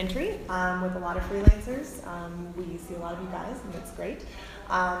entry with a lot of freelancers. We see a lot of you guys, and it's great.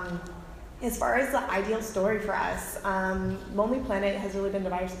 As far as the ideal story for us, Lonely Planet has really been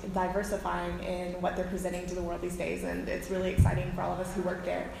diversifying in what they're presenting to the world these days, and it's really exciting for all of us who work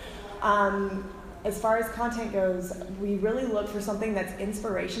there. As far as content goes, we really look for something that's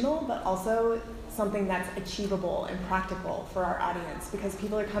inspirational, but also something that's achievable and practical for our audience, because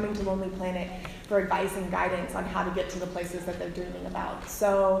people are coming to Lonely Planet for advice and guidance on how to get to the places that they're dreaming about.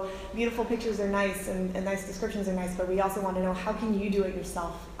 So beautiful pictures are nice and nice descriptions are nice, but we also want to know, how can you do it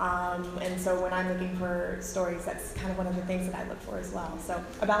yourself? And so when I'm looking for stories, that's kind of one of the things that I look for as well. So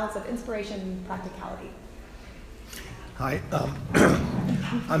a balance of inspiration and practicality. Hi,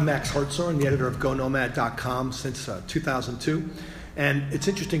 I'm Max Hartshorne, the editor of GoNOMAD.com since 2002. And it's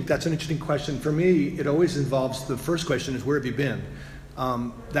interesting, that's an interesting question. For me, it always involves, the first question is, where have you been?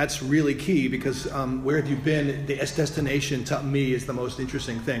 That's really key, because where have you been, the destination to me is the most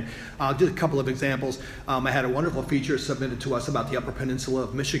interesting thing. I'll do a couple of examples. I had a wonderful feature submitted to us about the Upper Peninsula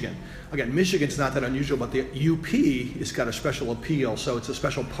of Michigan. Again, Michigan's not that unusual, but the UP has got a special appeal, so it's a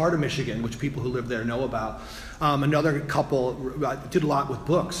special part of Michigan which people who live there know about. Another couple did a lot with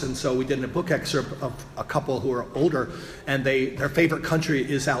books, and so we did a book excerpt of a couple who are older, and their favorite country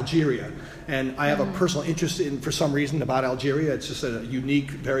is Algeria. And I have a personal interest in, for some reason, about Algeria. It's just a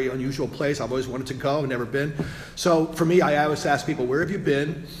unique, very unusual place. I've always wanted to go, never been. So for me, I always ask people, where have you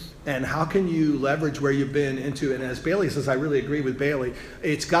been? And how can you leverage where you've been into, and as Bailey says, I really agree with Bailey,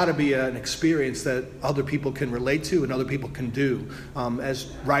 it's got to be an experience that other people can relate to and other people can do.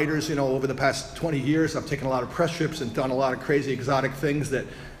 As writers, over the past 20 years, I've taken a lot of press trips and done a lot of crazy, exotic things that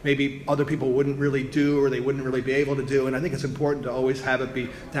maybe other people wouldn't really do, or they wouldn't really be able to do. And I think it's important to always have it be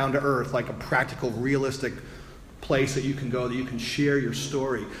down to earth, like a practical, realistic place that you can go, that you can share your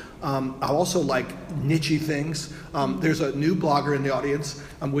story. I also like niche-y things. There's a new blogger in the audience.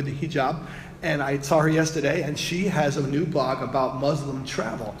 I'm with the hijab, and I saw her yesterday, and she has a new blog about Muslim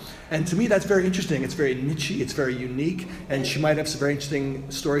travel. And to me, that's very interesting. It's very niche-y, it's very unique, and she might have some very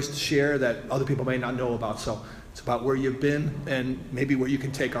interesting stories to share that other people may not know about. So it's about where you've been and maybe where you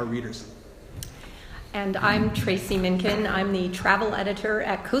can take our readers. And I'm Tracey Minkin. I'm the travel editor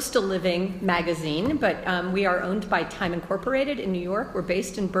at Coastal Living magazine, but we are owned by Time Incorporated in New York. We're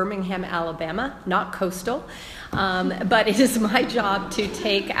based in Birmingham, Alabama, not coastal. But it is my job to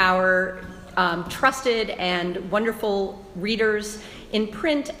take our trusted and wonderful readers in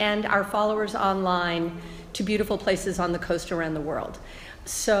print and our followers online to beautiful places on the coast around the world.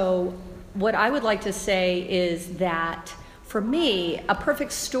 So what I would like to say is that, for me, a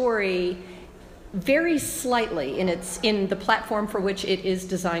perfect story varies slightly in the platform for which it is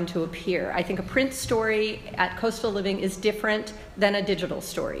designed to appear. I think a print story at Coastal Living is different than a digital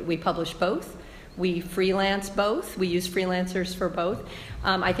story. We publish both. We freelance both. We use freelancers for both.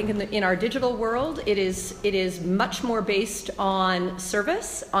 I think in our digital world, it is much more based on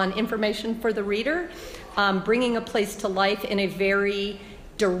service, on information for the reader, bringing a place to life in a very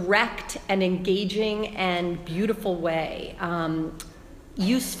direct and engaging and beautiful way.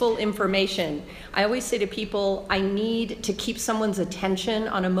 Useful information. I always say to people, I need to keep someone's attention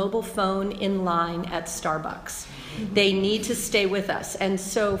on a mobile phone in line at Starbucks. They need to stay with us. And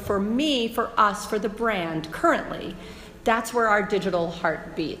so for me, for us, for the brand, currently, that's where our digital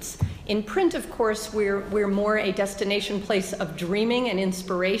heart beats. In print, of course, we're more a destination place of dreaming and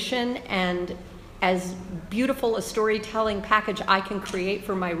inspiration, and as beautiful a storytelling package I can create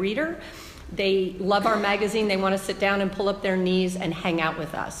for my reader. They love our magazine. They want to sit down and pull up their knees and hang out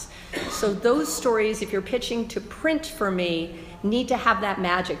with us. So those stories, if you're pitching to print for me, need to have that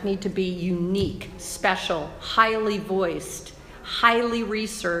magic, need to be unique, special, highly voiced, highly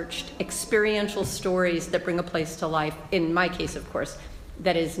researched, experiential stories that bring a place to life. In my case, of course,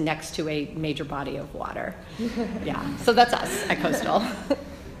 that is next to a major body of water. Yeah, so that's us at Coastal.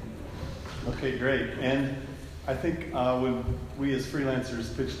 Okay, great. And I think when we as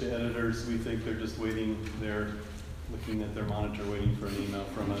freelancers pitch to editors, we think they're just waiting, they're looking at their monitor waiting for an email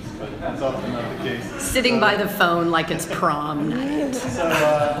from us, but that's often not the case. Sitting by the phone like it's prom night. So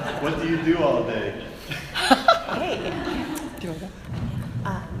what do you do all day? Hey. Do you want to go?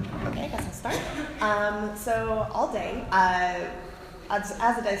 Okay, I guess I'll start. So all day, as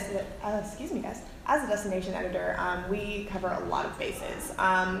a destination editor, we cover a lot of bases.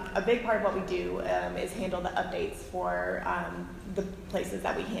 A big part of what we do is handle the updates for the places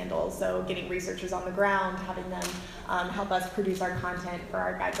that we handle. So getting researchers on the ground, having them help us produce our content for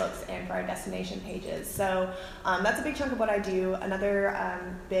our guidebooks and for our destination pages. So that's a big chunk of what I do. Another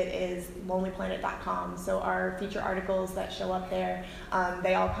bit is lonelyplanet.com. So our feature articles that show up there,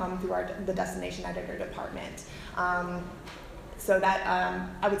 they all come through the destination editor department. So so that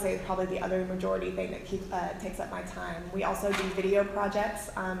I would say is probably the other majority thing that takes up my time. We also do video projects,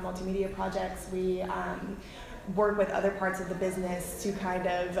 multimedia projects. We work with other parts of the business to kind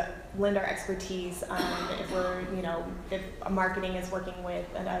of lend our expertise. If we're, if a marketing is working with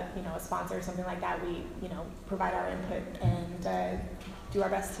a sponsor or something like that, we, provide our input and do our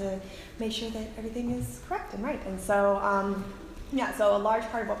best to make sure that everything is correct and right. And so, so a large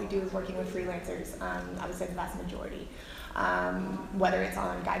part of what we do is working with freelancers. I would say the vast majority, whether it's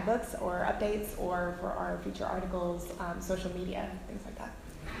on guidebooks or updates or for our feature articles, social media, things like that.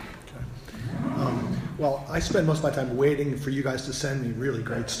 Well, I spend most of my time waiting for you guys to send me really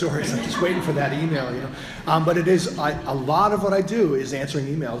great stories. I'm just waiting for that email, But it is, a lot of what I do is answering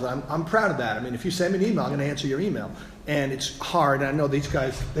emails. I'm proud of that. I mean, if you send me an email, I'm going to answer your email. And it's hard. And I know these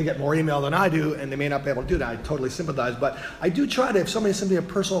guys, they get more email than I do, and they may not be able to do that. I totally sympathize. But I do try to, if somebody sends me a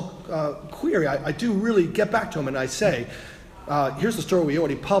personal query, I do really get back to them and I say, here's the story we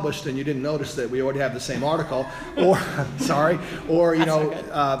already published and you didn't notice that we already have the same article, or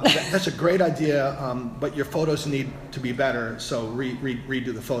that's a great idea, but your photos need to be better, so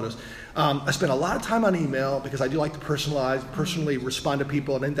redo the photos. I spend a lot of time on email because I do like to personally respond to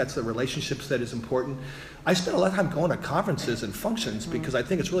people. I think that's the relationships that is important. I spend a lot of time going to conferences and functions because I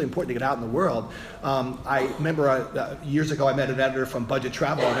think it's really important to get out in the world. I remember years ago I met an editor from Budget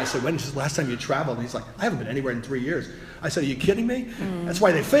Travel and I said, when is the last time you traveled? And he's like, I haven't been anywhere in 3 years. I said, are you kidding me? That's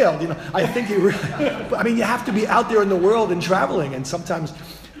why they failed. I think you really, you have to be out there in the world and traveling, and sometimes,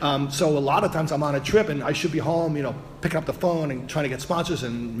 so a lot of times I'm on a trip and I should be home, picking up the phone and trying to get sponsors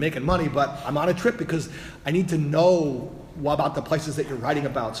and making money, but I'm on a trip because I need to know about the places that you're writing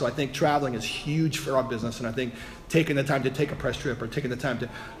about. So I think traveling is huge for our business, and I think taking the time to take a press trip or taking the time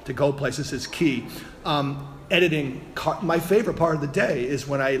to go places is key. Editing, my favorite part of the day is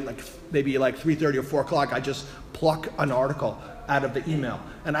when I maybe 3:30 or 4 o'clock, I just pluck an article out of the email.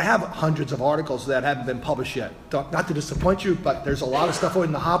 And I have hundreds of articles that haven't been published yet. Not to disappoint you, but there's a lot of stuff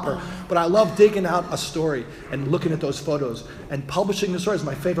in the hopper. But I love digging out a story and looking at those photos. And publishing the story is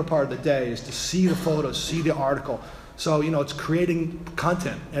my favorite part of the day, is to see the photos, see the article. So, it's creating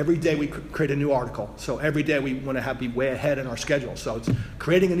content. Every day we create a new article. So every day we want to be way ahead in our schedule. So it's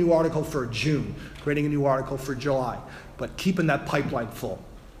creating a new article for June, creating a new article for July, but keeping that pipeline full.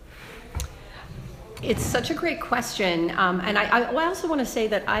 It's such a great question, and I also want to say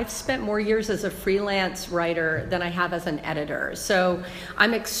that I've spent more years as a freelance writer than I have as an editor. So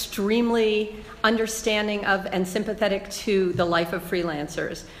I'm extremely understanding of and sympathetic to the life of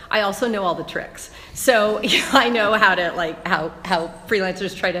freelancers. I also know all the tricks. So I know how to how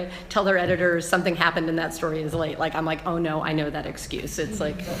freelancers try to tell their editors something happened and that story is late. I'm like, oh no, I know that excuse. It's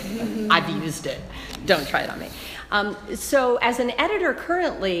I've used it. Don't try it on me. So as an editor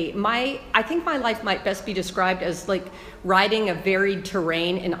currently, I think my life might best be described as riding a varied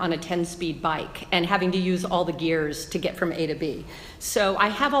terrain on a 10-speed bike and having to use all the gears to get from A to B. So I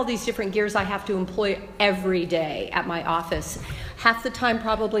have all these different gears I have to employ every day at my office. Half the time,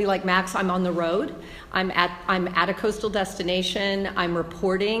 probably like Max, I'm on the road. I'm at a coastal destination, I'm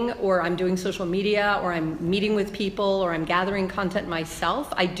reporting, or I'm doing social media, or I'm meeting with people, or I'm gathering content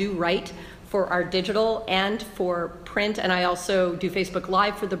myself. I do write for our digital and for print, and I also do Facebook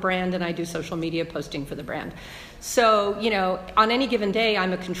Live for the brand, and I do social media posting for the brand. So, on any given day,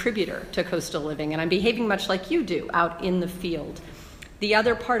 I'm a contributor to Coastal Living, and I'm behaving much like you do out in the field. The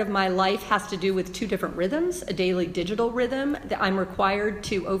other part of my life has to do with two different rhythms, a daily digital rhythm that I'm required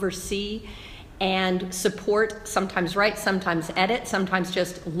to oversee and support, sometimes write, sometimes edit, sometimes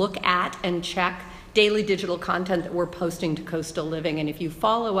just look at and check daily digital content that we're posting to Coastal Living. And if you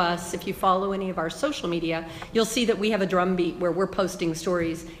follow us, if you follow any of our social media, you'll see that we have a drumbeat where we're posting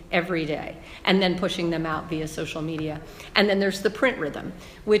stories every day and then pushing them out via social media. And then there's the print rhythm,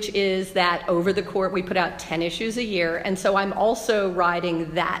 which is that over the course, we put out 10 issues a year. And so I'm also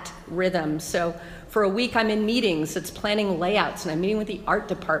riding that rhythm. So for a week, I'm in meetings, it's planning layouts, and I'm meeting with the art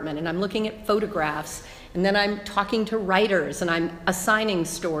department, and I'm looking at photographs. And then I'm talking to writers, and I'm assigning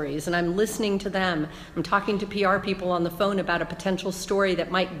stories, and I'm listening to them. I'm talking to PR people on the phone about a potential story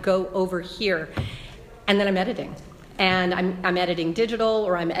that might go over here. And then I'm editing. And I'm editing digital,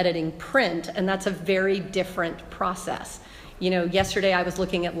 or I'm editing print, and that's a very different process. Yesterday I was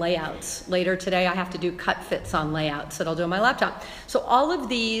looking at layouts. Later today I have to do cut fits on layouts that I'll do on my laptop. So all of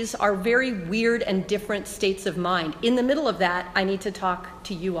these are very weird and different states of mind. In the middle of that, I need to talk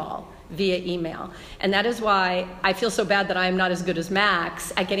to you all via email. And that is why I feel so bad that I am not as good as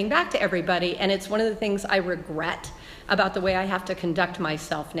Max at getting back to everybody. And it's one of the things I regret about the way I have to conduct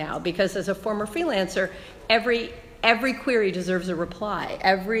myself now, because as a former freelancer, every query deserves a reply.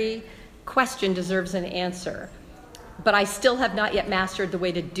 Every question deserves an answer. but I still have not yet mastered the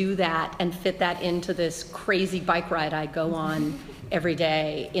way to do that and fit that into this crazy bike ride I go on every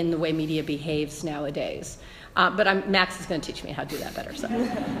day in the way media behaves nowadays. But Max is going to teach me how to do that better. So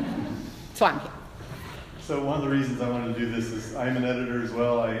I'm here. So one of the reasons I wanted to do this is I'm an editor as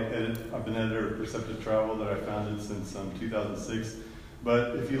well. I've been editor of Perceptive Travel that I founded since 2006.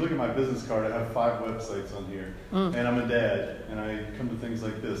 But if you look at my business card, I have 5 websites on here. And I'm a dad, and I come to things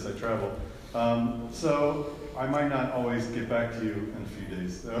like this. I travel. So I might not always get back to you in a few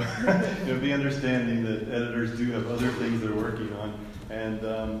days. So be understanding that editors do have other things they're working on.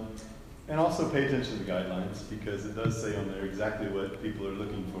 And also pay attention to the guidelines, because it does say on there exactly what people are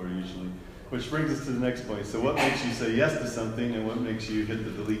looking for usually. Which brings us to the next point. So what makes you say yes to something, and what makes you hit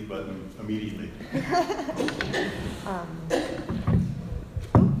the delete button immediately?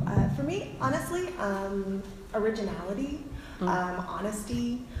 For me, honestly, originality,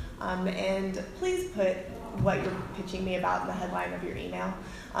 honesty, and please put what you're pitching me about in the headline of your email.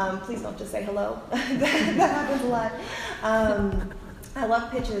 Please don't just say hello. That happens a lot. I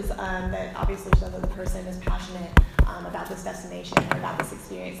love pitches that obviously show that the person is passionate about this destination or about this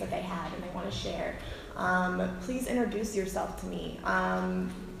experience that they had and they want to share. Please introduce yourself to me.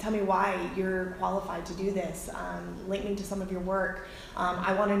 Tell me why you're qualified to do this. Link me to some of your work.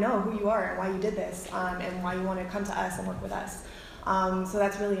 I want to know who you are and why you did this, and why you want to come to us and work with us. So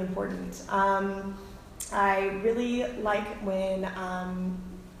that's really important. I really like when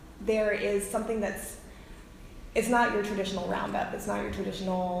there is something it's not your traditional roundup. It's not your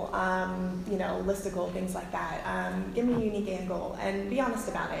traditional, listicle, things like that. Give me a unique angle and be honest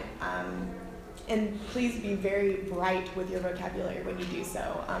about it. And please be very bright with your vocabulary when you do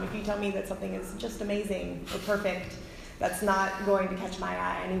so. If you tell me that something is just amazing or perfect, that's not going to catch my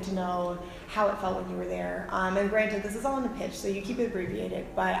eye. I need to know how it felt when you were there. And granted, this is all in the pitch, so you keep it abbreviated,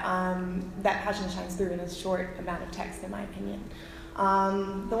 but that passion shines through in a short amount of text, in my opinion.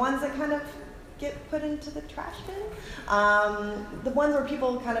 The ones that kind of get put into the trash bin. The ones where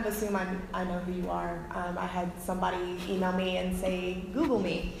people kind of assume I know who you are. I had somebody email me and say, Google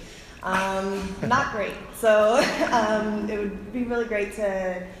me. Not great. So it would be really great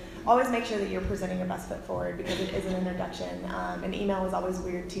to always make sure that you're presenting your best foot forward, because it is an introduction. An email is always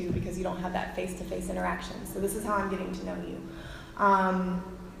weird too, because you don't have that face-to-face interaction. So this is how I'm getting to know you.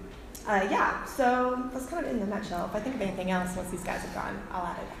 So that's kind of in a nutshell. If I think of anything else once these guys have gone, I'll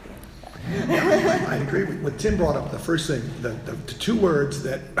add it at the end. Yeah, I agree with what Tim brought up. The first thing, the 2 words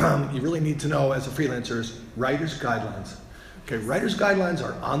that you really need to know as a freelancer is writer's guidelines. Okay, writer's guidelines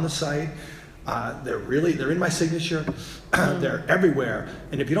are on the site. They're in my signature. They're everywhere.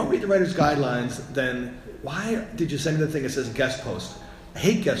 And if you don't read the writer's guidelines, then why did you send me the thing that says guest post? I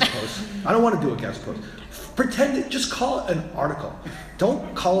hate guest posts. I don't want to do a guest post. Just call it an article.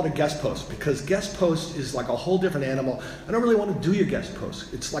 Don't call it a guest post, because guest post is like a whole different animal. I don't really want to do your guest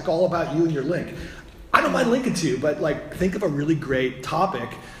post. It's like all about you and your link. I don't mind linking to you, but like think of a really great topic.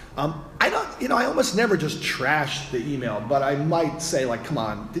 I almost never just trash the email, but I might say like, come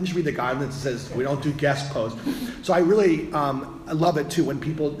on, didn't you read the guidelines that says we don't do guest posts? So I really I love it too when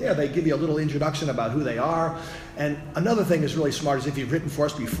people, they give you a little introduction about who they are. And another thing that's really smart is if you've written for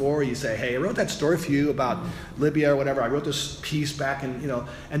us before, you say, hey, I wrote that story for you about Libya or whatever. I wrote this piece back and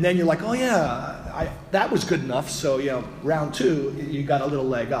then you're like, oh yeah, that was good enough. So, round 2, you got a little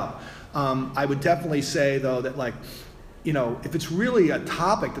leg up. I would definitely say though that if it's really a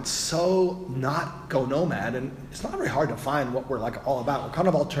topic that's so not GoNOMAD, and it's not very hard to find what we're like all about. We're kind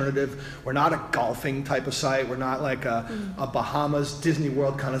of alternative. We're not a golfing type of site. We're not like a Bahamas, Disney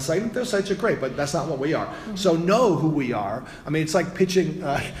World kind of site. Those sites are great, but that's not what we are. Mm-hmm. So know who we are. I mean, it's like pitching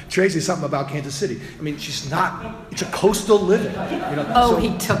Tracey something about Kansas City. I mean, she's not, it's a coastal living.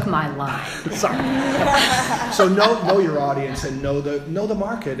 He took my line. Sorry. So know your audience and know the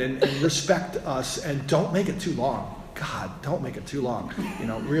market and respect us, and don't make it too long. God, don't make it too long.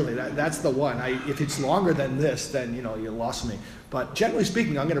 Really, that's the one. If it's longer than this, then, you lost me. But generally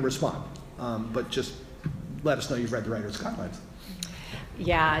speaking, I'm going to respond. But just let us know you've read the writer's guidelines.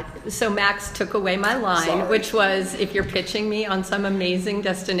 Yeah, so Max took away my line, which was, if you're pitching me on some amazing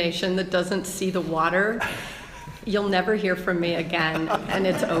destination that doesn't see the water, you'll never hear from me again, and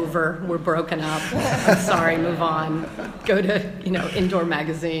it's over. We're broken up. I'm sorry, move on. Go to, Indoor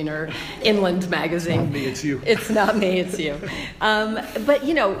Magazine or Inland Magazine. It's not me, it's you. It's not me, it's you. But,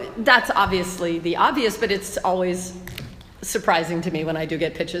 that's obviously the obvious, but it's always surprising to me when I do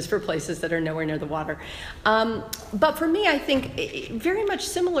get pitches for places that are nowhere near the water. But for me, I think very much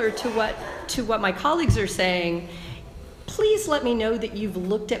similar to what my colleagues are saying. Please let me know that you've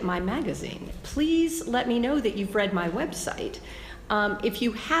looked at my magazine. Please let me know that you've read my website. If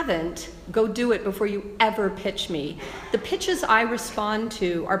you haven't, go do it before you ever pitch me. The pitches I respond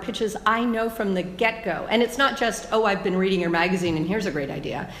to are pitches I know from the get-go. And it's not just, oh, I've been reading your magazine and here's a great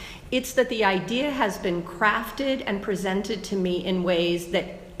idea. It's that the idea has been crafted and presented to me in ways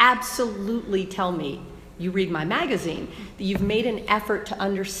that absolutely tell me, you read my magazine, that you've made an effort to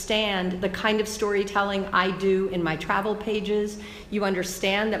understand the kind of storytelling I do in my travel pages. You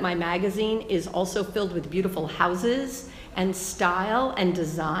understand that my magazine is also filled with beautiful houses and style and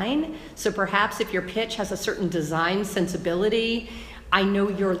design. So perhaps if your pitch has a certain design sensibility, I know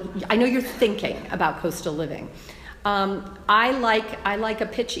you're thinking about coastal living. I like a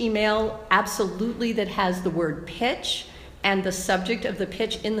pitch email absolutely that has the word pitch and the subject of the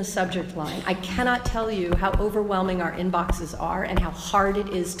pitch in the subject line. I cannot tell you how overwhelming our inboxes are and how hard it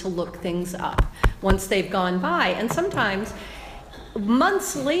is to look things up once they've gone by. And sometimes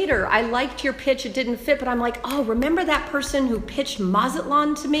months later, I liked your pitch, it didn't fit, but I'm like, oh, remember that person who pitched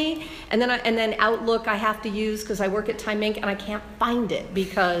Mazatlan to me? And then Outlook I have to use because I work at Time Inc. and I can't find it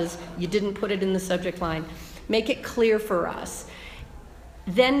because you didn't put it in the subject line. Make it clear for us.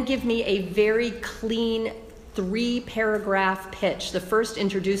 Then give me a very clean 3-paragraph pitch. The first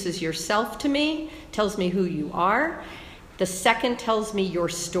introduces yourself to me, tells me who you are. The second tells me your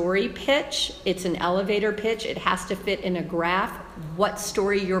story pitch. It's an elevator pitch. It has to fit in a graph, what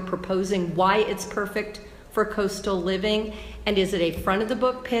story you're proposing, why it's perfect for coastal living, and is it a front of the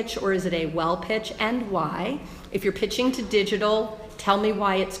book pitch or is it a well pitch, and why. If you're pitching to digital, tell me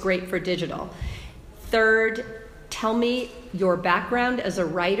why it's great for digital. Third, tell me your background as a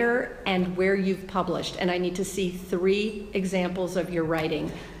writer and where you've published. And I need to see 3 examples of your writing.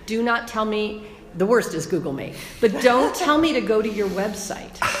 Do not tell me, the worst is Google me, but don't tell me to go to your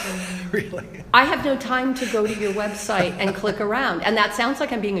website. Really? I have no time to go to your website and click around. And that sounds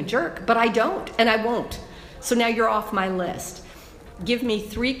like I'm being a jerk, but I don't, and I won't. So now you're off my list. Give me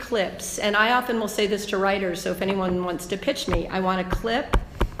 3 clips, and I often will say this to writers, so if anyone wants to pitch me, I want a clip.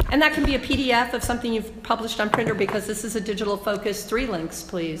 And that can be a PDF of something you've published on printer because this is a digital focus. 3 links,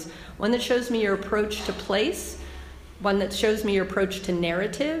 please. One that shows me your approach to place, one that shows me your approach to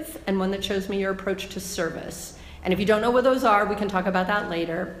narrative, and one that shows me your approach to service. And if you don't know what those are, we can talk about that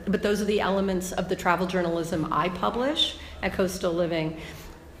later. But those are the elements of the travel journalism I publish at Coastal Living.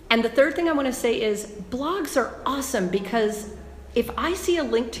 And the third thing I want to say is blogs are awesome because if I see a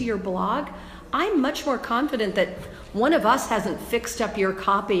link to your blog, I'm much more confident that one of us hasn't fixed up your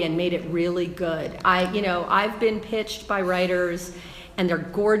copy and made it really good. I've been pitched by writers and they're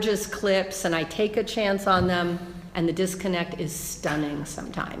gorgeous clips and I take a chance on them and the disconnect is stunning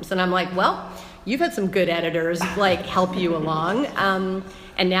sometimes. And I'm like, well, you've had some good editors help you along.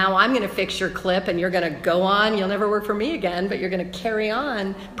 And now I'm going to fix your clip and you're going to go on. You'll never work for me again, but you're going to carry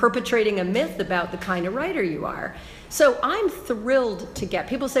on perpetrating a myth about the kind of writer you are. So I'm thrilled to get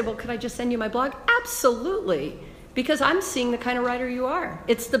people say, well, could I just send you my blog? Absolutely. Because I'm seeing the kind of writer you are.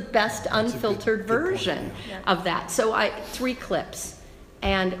 It's the best unfiltered version of that. So 3 clips.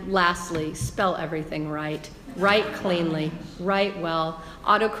 And lastly, spell everything right. Write cleanly. Write well.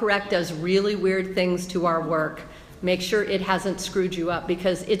 Autocorrect does really weird things to our work. Make sure it hasn't screwed you up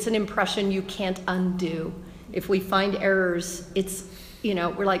because it's an impression you can't undo. If we find errors, it's,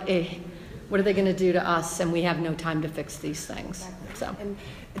 we're like, what are they going to do to us? And we have no time to fix these things. Exactly. So. And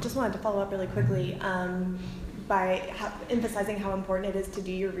I just wanted to follow up really quickly by emphasizing how important it is to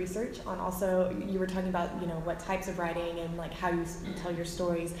do your research on also, you were talking about, what types of writing and how you tell your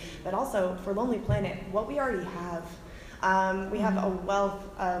stories, but also for Lonely Planet, what we already have. We have a wealth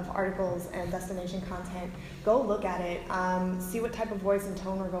of articles and destination content. Go look at it, see what type of voice and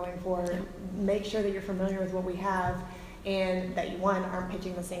tone we're going for, make sure that you're familiar with what we have, and that you, 1, aren't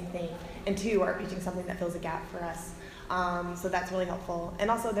pitching the same thing, and 2, are pitching something that fills a gap for us. So that's really helpful.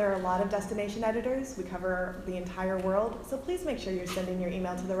 And also there are a lot of destination editors. We cover the entire world. So please make sure you're sending your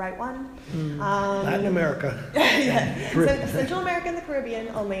email to the right one. Latin America. Central America and the Caribbean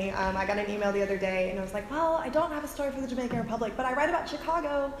only. I got an email the other day and I was like, well, I don't have a story for the Dominican Republic, but I write about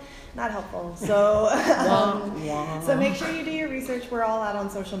Chicago. Not helpful. So, so make sure you do your research. We're all out on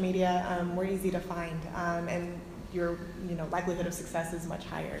social media. We're easy to find. And your likelihood of success is much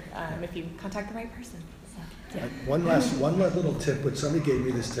higher if you contact the right person. Yeah. One last little tip, but somebody gave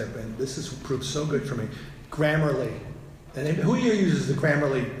me this tip, and this has proved so good for me. Grammarly. And who here uses the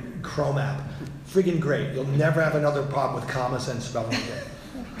Grammarly Chrome app? Friggin' great. You'll never have another problem with commas and spelling again.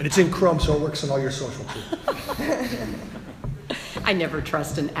 And it's in Chrome, so it works on all your social too. I never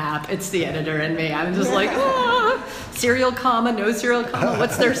trust an app. It's the editor in me. I'm just serial comma, no serial comma.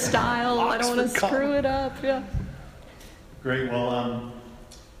 What's their style? I don't want to screw it up. Yeah. Great. Well,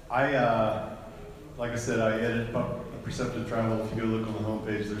 like I said, I edit Perceptive Travel, if you go look on the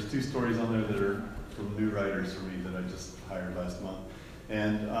homepage, there's 2 stories on there that are from new writers for me that I just hired last month.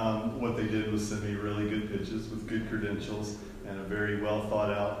 And what they did was send me really good pitches with good credentials and a very well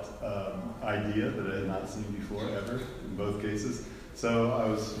thought out idea that I had not seen before ever in both cases. So I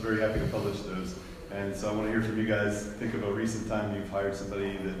was very happy to publish those. And so I want to hear from you guys. Think of a recent time you've hired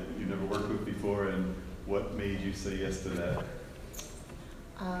somebody that you've never worked with before, and what made you say yes to that?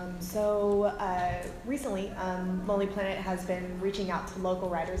 Recently, Lonely Planet has been reaching out to local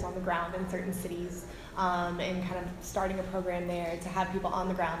writers on the ground in certain cities and kind of starting a program there to have people on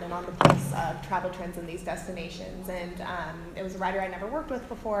the ground and on the pulse of travel trends in these destinations. And it was a writer I never worked with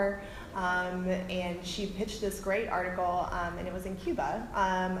before, and she pitched this great article, and it was in Cuba,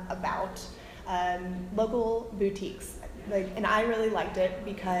 about local boutiques. And I really liked it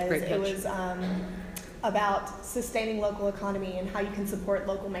because it was about sustaining local economy and how you can support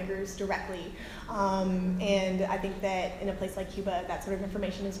local makers directly. And I think that in a place like Cuba, that sort of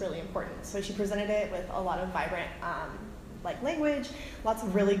information is really important. So she presented it with a lot of vibrant language, lots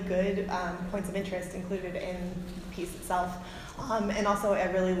of really good points of interest included in the piece itself. And also I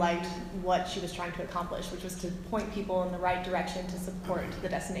really liked what she was trying to accomplish, which was to point people in the right direction to support the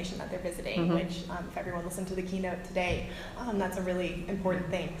destination that they're visiting, which if everyone listened to the keynote today, that's a really important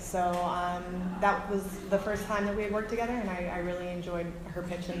thing. So that was the first time that we had worked together, and I really enjoyed her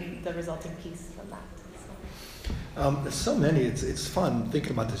pitch and the resulting piece from that. There's so many. It's fun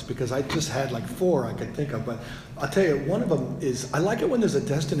thinking about this because I just had like 4 I could think of, but I'll tell you, one of them is I like it when there's a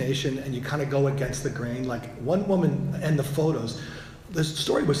destination and you kind of go against the grain. Like one woman and the photos, the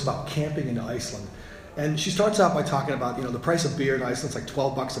story was about camping in Iceland. And she starts out by talking about, the price of beer in Iceland. It's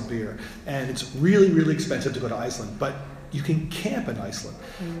like $12 a beer. And it's really, really expensive to go to Iceland. But you can camp in Iceland.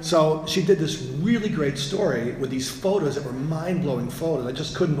 So she did this really great story with these photos that were mind-blowing photos. I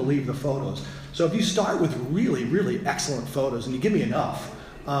just couldn't believe the photos. So if you start with really, really excellent photos and you give me enough,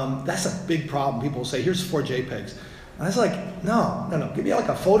 that's a big problem. People will say, here's 4 JPEGs. And I was like, no. Give me like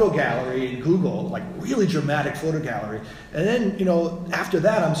a photo gallery in Google, like really dramatic photo gallery. And then, after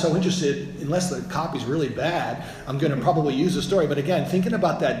that, I'm so interested, unless the copy's really bad, I'm going to probably use the story. But again, thinking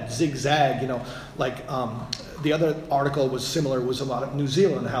about that zigzag, the other article was similar, was about New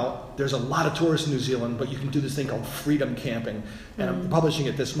Zealand, how there's a lot of tourists in New Zealand, but you can do this thing called freedom camping. And I'm publishing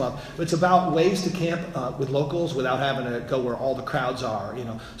it this month. But it's about ways to camp with locals without having to go where all the crowds are,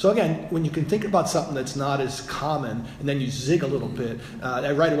 So again, when you can think about something that's not as common, and then you zig a little bit,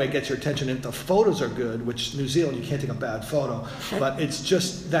 that right away gets your attention. And if the photos are good, which New Zealand, you can't take a bad photo, but it's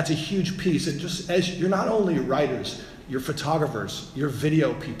just, that's a huge piece. And just as you're not only writers, you're photographers, you're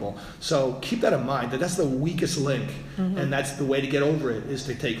video people. So keep that in mind, that's the weakest link. And that's the way to get over it, is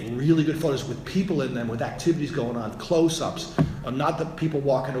to take really good photos with people in them, with activities going on, close-ups, not the people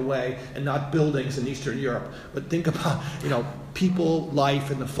walking away and not buildings in Eastern Europe, but think about, people,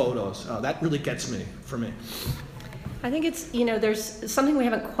 life, and the photos. That really gets me, for me. I think it's, there's something we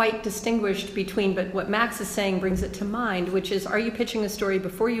haven't quite distinguished between, but what Max is saying brings it to mind, which is, are you pitching a story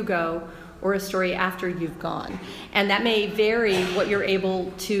before you go or a story after you've gone? And that may vary what you're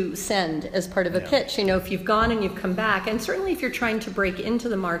able to send as part of a pitch. If you've gone and you've come back, and certainly if you're trying to break into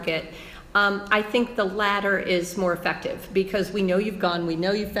the market, I think the latter is more effective, because we know you've gone, we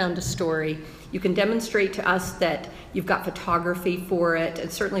know you've found a story. You can demonstrate to us that you've got photography for it,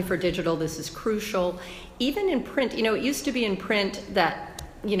 and certainly for digital this is crucial. Even in print, it used to be in print that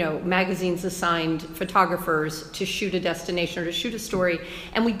magazines assigned photographers to shoot a destination or to shoot a story,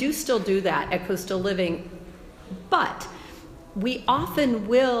 and we do still do that at Coastal Living, but we often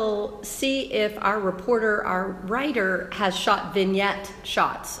will see if our reporter, our writer, has shot vignette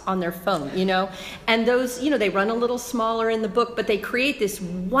shots on their phone, and those, they run a little smaller in the book, but they create this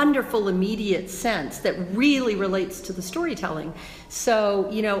wonderful immediate sense that really relates to the storytelling. So,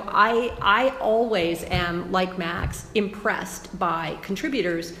 I always am, like Max, impressed by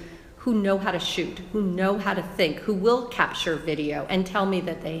contributors who know how to shoot, who know how to think, who will capture video and tell me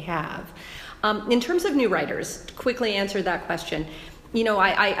that they have. In terms of new writers, to quickly answer that question, I'm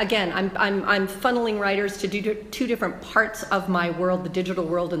funneling writers to do 2 different parts of my world, the digital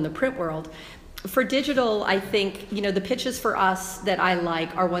world and the print world. For digital, I think, the pitches for us that I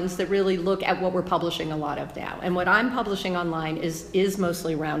like are ones that really look at what we're publishing a lot of now. And what I'm publishing online is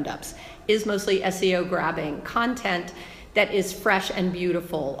mostly roundups, is mostly SEO grabbing, content that is fresh and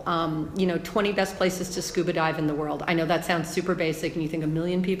beautiful. 20 best places to scuba dive in the world. I know that sounds super basic and you think 1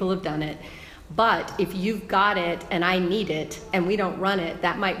 million people have done it. But if you've got it and I need it and we don't run it,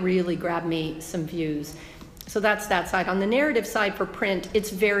 that might really grab me some views. So that's that side. On the narrative side for print,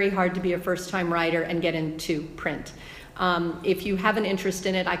 it's very hard to be a first-time writer and get into print. If you have an interest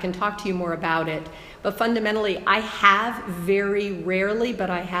in it, I can talk to you more about it. But fundamentally, I have very rarely, but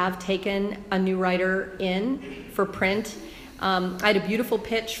I have taken a new writer in for print. I had a beautiful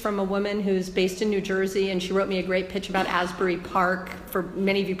pitch from a woman who's based in New Jersey, and she wrote me a great pitch about Asbury Park. For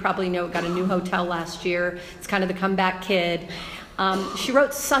many of you probably know, it got a new hotel last year. It's kind of the comeback kid. She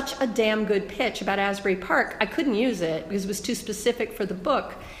wrote such a damn good pitch about Asbury Park. I couldn't use it because it was too specific for the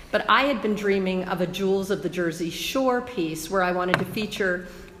book, but I had been dreaming of a Jewels of the Jersey Shore piece where I wanted to feature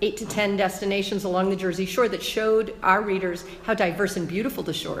 8 to 10 destinations along the Jersey Shore that showed our readers how diverse and beautiful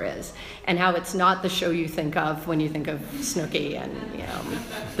the shore is, and how it's not the show you think of when you think of Snooki and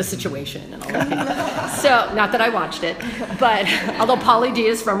The Situation and all that. So, not that I watched it, but although Pauly D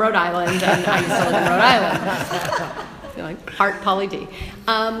is from Rhode Island, and I used to live in Rhode Island. Heart Pauly D.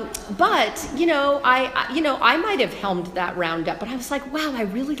 But, I might have helmed that round up, but I was like, wow, I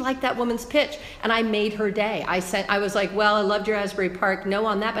really like that woman's pitch. And I made her day. I was like, well, I loved your Asbury Park. No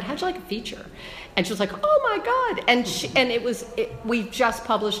on that, but how'd you like a feature? And she was like, oh my God. And we just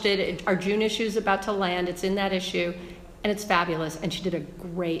published it. Our June issue is about to land. It's in that issue. And it's fabulous. And she did a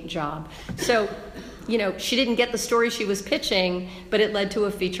great job. So, she didn't get the story she was pitching, but it led to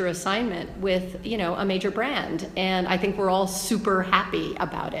a feature assignment with, a major brand. And I think we're all super happy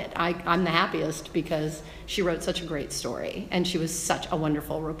about it. I'm the happiest because she wrote such a great story, and she was such a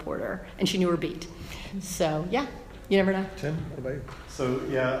wonderful reporter, and she knew her beat. So, yeah, you never know. Tim, what about you? So,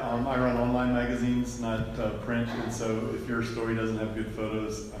 I run online magazines, not print, and so if your story doesn't have good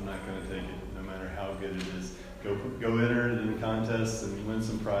photos, I'm not going to take it, no matter how good it is. Go enter it in contests and win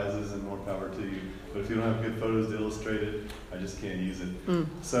some prizes, and more power to you. But if you don't have good photos to illustrate it, I just can't use it.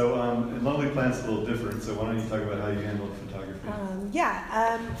 So Lonely Planet's a little different, so why don't you talk about how you handle photography?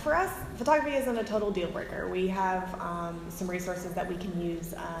 For us, photography isn't a total deal breaker. We have some resources that we can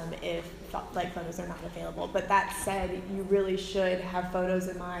use if photos are not available. But that said, you really should have photos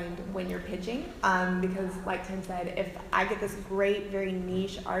in mind when you're pitching, because like Tim said, if I get this great, very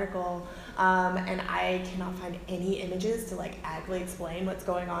niche article and I cannot find any images to adequately explain what's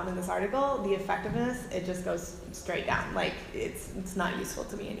going on in this article, the effectiveness, it just goes straight down. It's not useful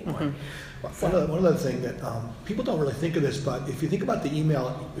to me anymore. Mm-hmm. Well, one other thing that people don't really think of this, but if you think about the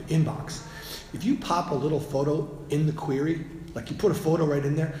email inbox, if you pop a little photo in the query, you put a photo right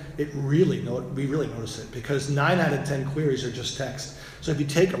in there, we really notice it, because 9 out of 10 queries are just text. So if you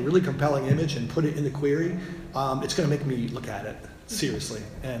take a really compelling image and put it in the query, it's going to make me look at it seriously.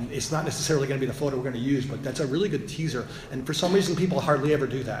 And it's not necessarily going to be the photo we're going to use, but that's a really good teaser. And for some reason, people hardly ever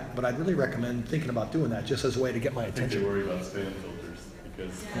do that. But I'd really recommend thinking about doing that just as a way to get my attention. I think they worry about spam filters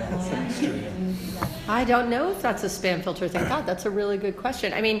because that's true. I don't know if that's a spam filter thing. God, that's a really good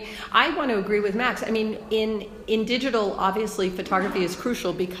question. I want to agree with Max. In digital, obviously, photography is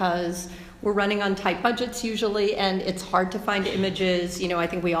crucial because we're running on tight budgets usually, and it's hard to find images. I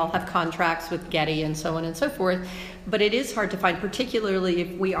think we all have contracts with Getty and so on and so forth, but it is hard to find, particularly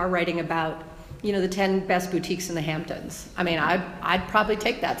if we are writing about, the 10 best boutiques in the Hamptons. I'd probably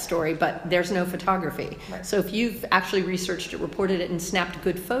take that story, but there's no photography. Right. So if you've actually researched it, reported it, and snapped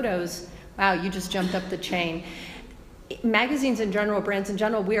good photos, wow, you just jumped up the chain. Magazines in general, brands in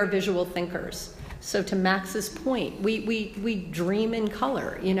general, we are visual thinkers. So to Max's point, we dream in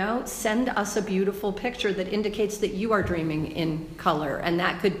color, Send us a beautiful picture that indicates that you are dreaming in color. And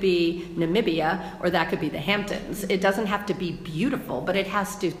that could be Namibia, or that could be the Hamptons. It doesn't have to be beautiful, but it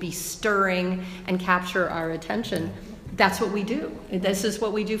has to be stirring and capture our attention. That's what we do. This is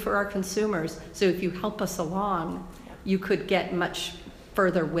what we do for our consumers. So if you help us along, you could get much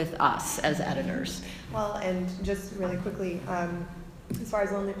further with us as editors. Well, and just really quickly, as far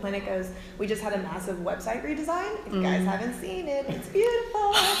as Lonely Planet goes, we just had a massive website redesign. If you guys haven't seen it, it's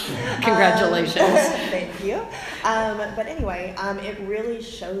beautiful. Congratulations. Thank you. But anyway, it really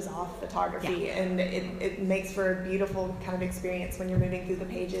shows off photography, and it makes for a beautiful kind of experience when you're moving through the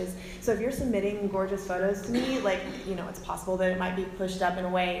pages. So if you're submitting gorgeous photos to me, it's possible that it might be pushed up in a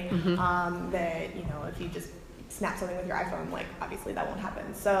way that, if you just snap something with your iPhone, obviously that won't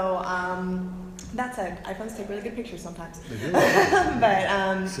happen. So that said, iPhones take really good pictures sometimes. They do. But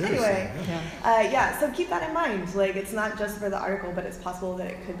anyway, so keep that in mind. It's not just for the article, but it's possible that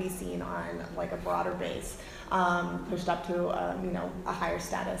it could be seen on a broader base, pushed up to a higher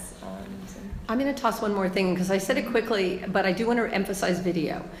status. I'm going to toss one more thing because I said it quickly, but I do want to emphasize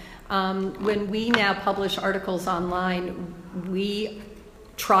video. When we now publish articles online, we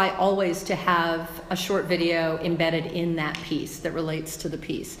try always to have a short video embedded in that piece that relates to the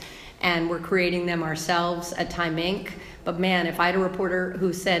piece. And we're creating them ourselves at Time Inc. But man, if I had a reporter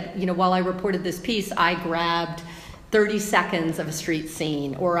who said, while I reported this piece, I grabbed 30 seconds of a street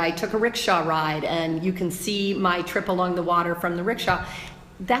scene, or I took a rickshaw ride and you can see my trip along the water from the rickshaw.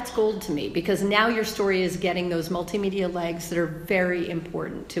 That's gold to me, because now your story is getting those multimedia legs that are very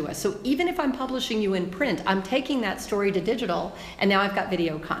important to us. So even if I'm publishing you in print, I'm taking that story to digital, and now I've got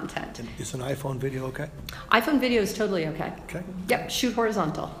video content. And is an iPhone video okay? iPhone video is totally okay. Okay. Yep, shoot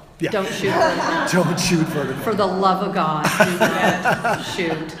horizontal. Yeah. Don't shoot vertical. Don't shoot vertical. For the love of God, do not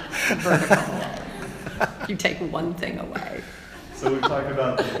shoot vertical. You take one thing away. So we talked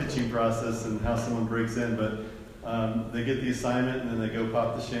about the pitching process and how someone breaks in, but they get the assignment and then they go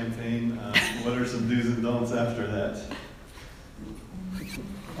pop the champagne. What are some do's and don'ts after that?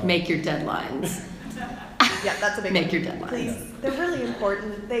 Make your deadlines. Yeah, that's a big Make one. your deadlines. Please, they're really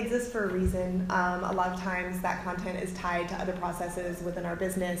important. They exist for a reason. A lot of times that content is tied to other processes within our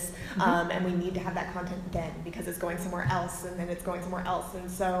business, and we need to have that content then because it's going somewhere else, and then it's going somewhere else. And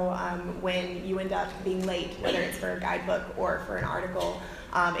so when you end up being late, whether it's for a guidebook or for an article,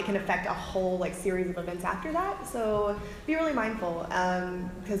 it can affect a whole series of events after that. So be really mindful,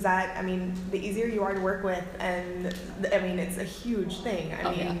 because the easier you are to work with, and it's a huge thing.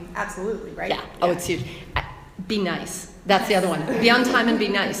 Absolutely, right? Yeah. Oh, it's huge. Be nice. That's the other one. Be on time and be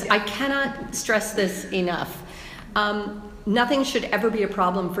nice. I cannot stress this enough. Nothing should ever be a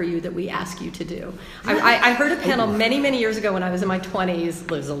problem for you that we ask you to do. I heard a panel many, many years ago when I was in my 20s.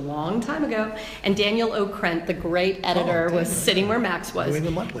 It was a long time ago. And Daniel Okrent, the great editor, was sitting where Max was. New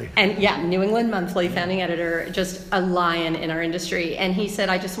England Monthly. And New England Monthly, founding editor, just a lion in our industry. And he said,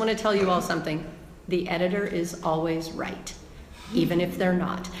 I just want to tell you all something. The editor is always right, even if they're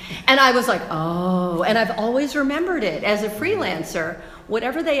not. And I was like, oh, and I've always remembered it as a freelancer.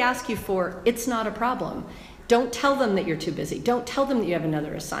 Whatever they ask you for, it's not a problem. Don't tell them that you're too busy. Don't tell them that you have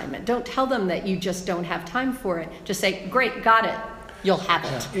another assignment. Don't tell them that you just don't have time for it. Just say, great, got it. You'll have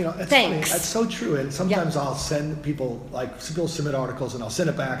it. Yeah, it's Thanks. funny. That's so true. And sometimes I'll send people, people submit articles, and I'll send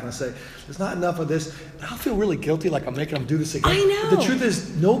it back and I'll say, there's not enough of this. And I'll feel really guilty, like I'm making them do this again. I know. But the truth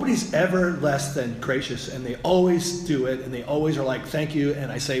is, nobody's ever less than gracious, and they always do it, and they always are like, thank you.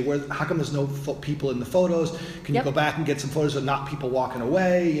 And I say, how come there's no people in the photos? Can you go back and get some photos of not people walking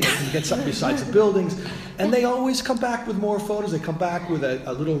away? Can you get something besides the buildings? And they always come back with more photos. They come back with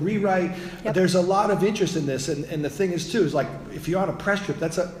a little rewrite. Yep. There's a lot of interest in this. And the thing is, too, is if you're on a press trip,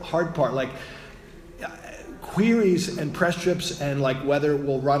 that's a hard part. Queries and press trips and whether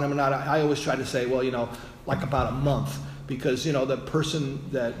we'll run them or not, I always try to say, about a month, because the person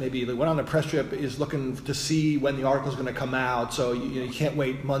that maybe went on a press trip is looking to see when the article is going to come out, so you can't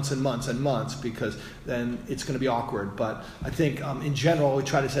wait months and months and months, because then it's going to be awkward. But I think in general we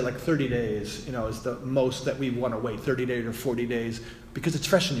try to say 30 days is the most that we want to wait, 30 days or 40 days, because it's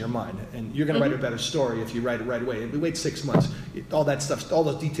fresh in your mind, and you're going to write a better story if you write it right away. If we wait 6 months, all that stuff, all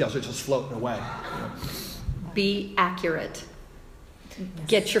those details are just floating away. Be accurate.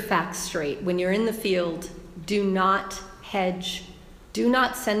 Get your facts straight. When you're in the field, do not hedge. Do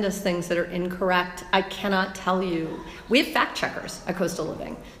not send us things that are incorrect. I cannot tell you. We have fact checkers at Coastal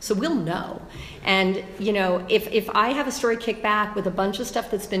Living, so we'll know. And if I have a story kicked back with a bunch of stuff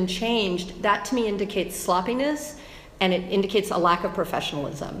that's been changed, that to me indicates sloppiness, and it indicates a lack of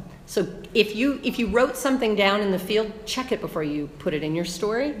professionalism. So if you wrote something down in the field, check it before you put it in your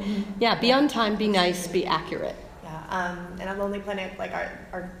story. Yeah, be on time, be nice, be accurate. Yeah, and on Lonely Planet,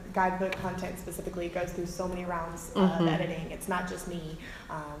 our guidebook content specifically goes through so many rounds of editing. It's not just me.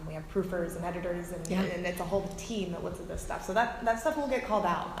 We have proofers and editors, and it's a whole team that looks at this stuff. So that stuff will get called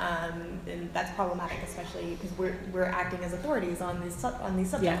out, and that's problematic, especially because we're acting as authorities on these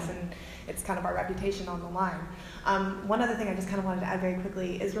subjects, and it's kind of our reputation on the line. One other thing I just kind of wanted to add very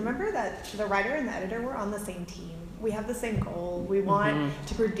quickly is remember that the writer and the editor were on the same team. We have the same goal. We want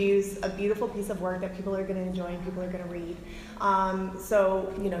to produce a beautiful piece of work that people are going to enjoy and people are going to read.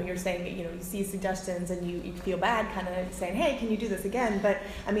 So, you're saying, you see suggestions and you feel bad kind of saying, hey, can you do this again? But,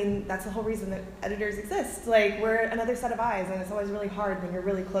 that's the whole reason that editors exist. We're another set of eyes, and it's always really hard when you're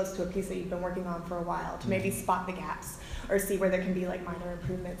really close to a piece that you've been working on for a while to maybe spot the gaps or see where there can be minor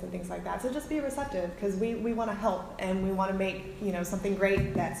improvements and things like that. So just be receptive, because we want to help, and we want to make, something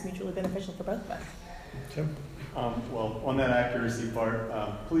great that's mutually beneficial for both of us. Sure. Well, on that accuracy part,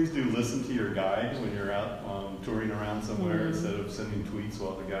 please do listen to your guide when you're out touring around somewhere instead of sending tweets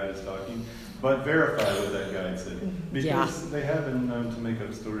while the guide is talking. But verify what that guide said, because they have been known to make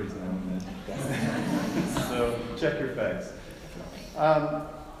up stories now and then. So check your facts.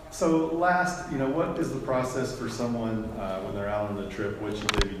 So last, what is the process for someone when they're out on the trip? What should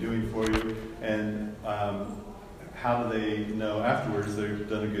they be doing for you? And how do they know afterwards they've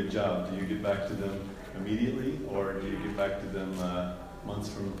done a good job? Do you get back to them immediately, or do you get back to them months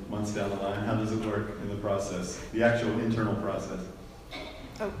down the line? How does it work in the process, the actual internal process?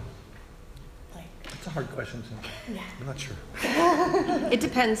 Oh. That's a hard question, too. Yeah. I'm not sure. It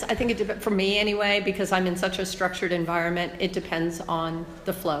depends. I think it depends, for me anyway, because I'm in such a structured environment, it depends on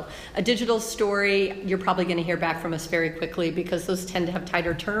the flow. A digital story, you're probably going to hear back from us very quickly because those tend to have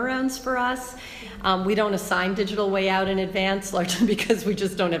tighter turnarounds for us. We don't assign digital way out in advance, largely because we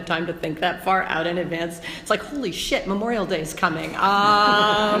just don't have time to think that far out in advance. It's like, holy shit, Memorial Day is coming. 20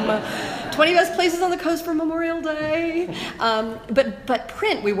 best places on the coast for Memorial Day. But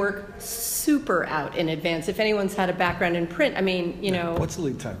print, we work super out in advance. If anyone's had a background in print, I mean, What's the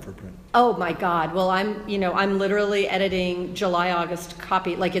lead time for print? Oh my God. Well, I'm literally editing July, August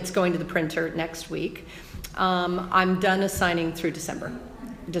copy, like it's going to the printer next week. I'm done assigning through December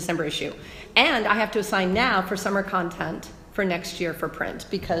issue. And I have to assign now for summer content for next year for print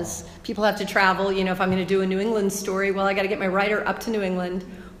because people have to travel. If I'm going to do a New England story, well, I got to get my writer up to New England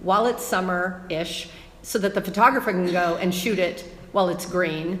while it's summer-ish so that the photographer can go and shoot it while it's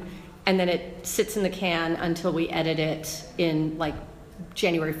green. And then it sits in the can until we edit it in like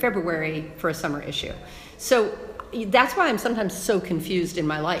January, February for a summer issue. So that's why I'm sometimes so confused in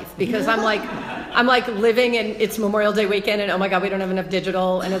my life because I'm like living and it's Memorial Day weekend and oh my God, we don't have enough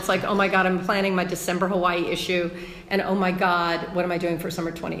digital. And it's like, oh my God, I'm planning my December Hawaii issue. And oh my God, what am I doing for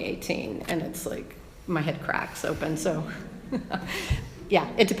summer 2018? And it's like, my head cracks open. So yeah,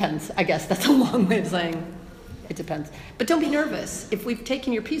 it depends. I guess that's a long way of saying it depends. But don't be nervous. If we've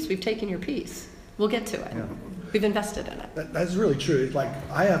taken your piece, we've taken your piece. We'll get to it. Yeah. We've invested in it. That's really true. Like,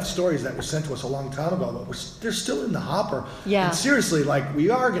 I have stories that were sent to us a long time ago, but they're still in the hopper. Yeah. And seriously, like, we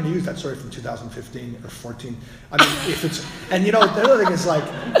are going to use that story from 2015 or 14. I mean, if it's, and the other thing is like,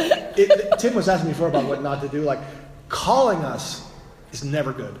 Tim was asking me before about what not to do. Like, calling us is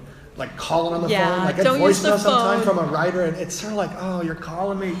never good. Like calling on the phone, like a voicemail sometime from a writer, and it's sort of like, oh, you're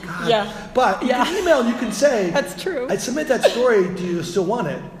calling me, God. Yeah. But you can email, you can say, that's true. I submit that story. Do you still want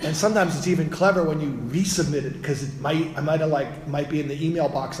it? And sometimes it's even clever when you resubmit it because it might be in the email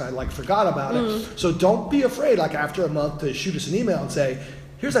box and I forgot about it. So don't be afraid, like after a month, to shoot us an email and say,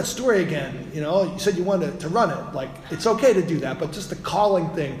 here's that story again. You said you wanted to run it. Like, it's okay to do that, but just the calling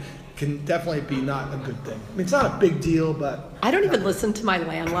thing can definitely be not a good thing. I mean, it's not a big deal, but... I don't even listen to my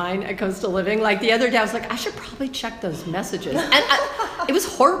landline at Coastal Living. Like, the other day, I was like, I should probably check those messages. And it was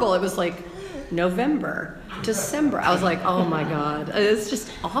horrible. It was like November, December. I was like, oh, my God. It's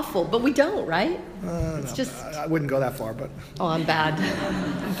just awful. But we don't, right? It's just... I wouldn't go that far, but... Oh, I'm bad.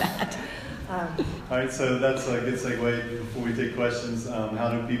 I'm bad. All right, so that's a good segue before we take questions.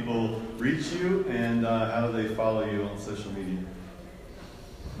 How do people reach you, and how do they follow you on social media?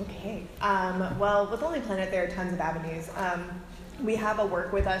 Okay. Well, with Only Planet, there are tons of avenues. We have a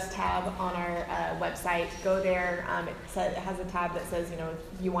Work With Us tab on our website. Go there. It has a tab that says,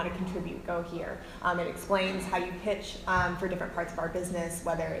 if you want to contribute, go here. It explains how you pitch for different parts of our business,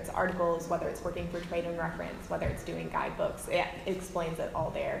 whether it's articles, whether it's working for Trade and Reference, whether it's doing guidebooks. It explains it all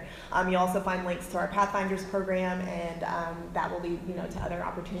there. You also find links to our Pathfinders program, and that will lead, to other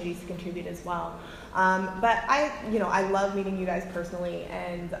opportunities to contribute as well. But I love meeting you guys personally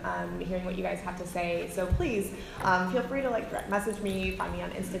and hearing what you guys have to say. So please feel free to direct message me, find me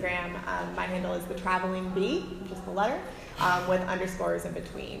on Instagram. My handle is the Traveling Bee, just the letter, with underscores in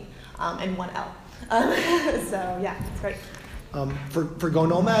between and one L. So yeah, it's great. For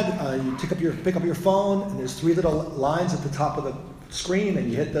GoNOMAD, you pick up your phone, and there's 3 little lines at the top of the screen, and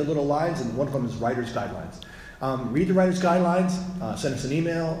you hit the little lines, and one of them is Writer's Guidelines. Read the Writer's Guidelines, send us an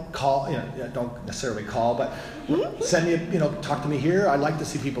email, call, don't necessarily call, but send me, talk to me here. I like to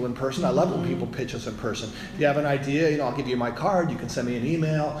see people in person. I love when people pitch us in person. If you have an idea, I'll give you my card. You can send me an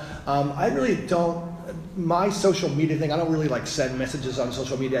email. I really don't, my social media thing, I don't really send messages on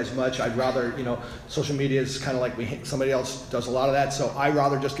social media as much. I'd rather, social media is kind of like somebody else does a lot of that, so I'd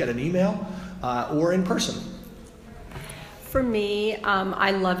rather just get an email or in person. For me,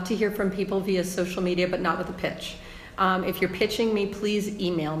 I love to hear from people via social media, but not with a pitch. If you're pitching me, please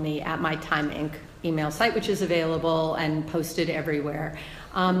email me at my Time Inc. email site, which is available and posted everywhere.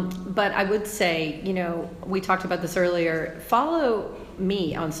 But I would say, we talked about this earlier, follow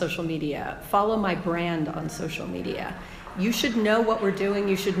me on social media, follow my brand on social media. You should know what we're doing.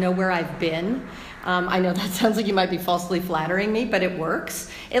 You should know where I've been. I know that sounds like you might be falsely flattering me, but it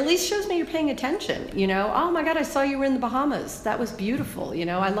works. At least shows me you're paying attention. Oh my God, I saw you were in the Bahamas. That was beautiful.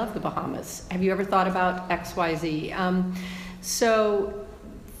 I love the Bahamas. Have you ever thought about XYZ? So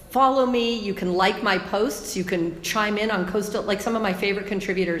follow me. You can like my posts. You can chime in on Coastal, some of my favorite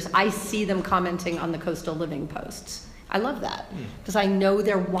contributors. I see them commenting on the Coastal Living posts. I love that because I know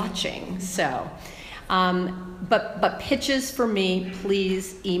they're watching. So. But pitches for me,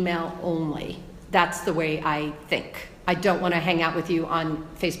 please email only. That's the way I think. I don't want to hang out with you on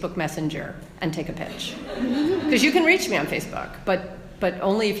Facebook Messenger and take a pitch. Because you can reach me on Facebook, but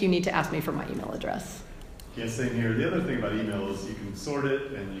only if you need to ask me for my email address. Yeah, same here. The other thing about email is you can sort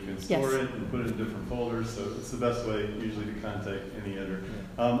it and you can store it and put it in different folders. So it's the best way usually to contact any editor.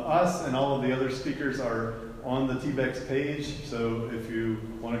 Us and all of the other speakers are on the TBEX page. So if you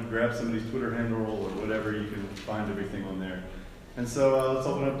want to grab somebody's Twitter handle or whatever, you can find everything on there. And so let's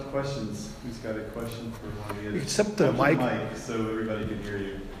open up to questions. Who's got a question for one of the editors? Except the mic. So everybody can hear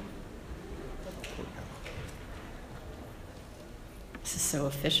you. This is so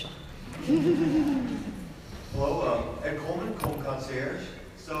official. Hello, Ed Coleman, Coleman Concierge.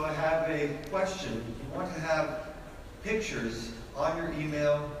 So I have a question. You want to have pictures on your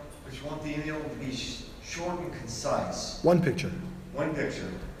email, but you want the email to be short and concise. One picture. One picture.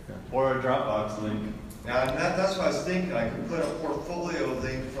 Or a Dropbox link. Now, that's what I was thinking. I could put a portfolio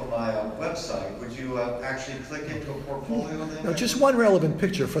link from my website. Would you actually click into a portfolio link? No, just one relevant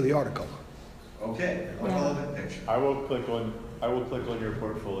picture for the article. Okay, one relevant picture. I will click on your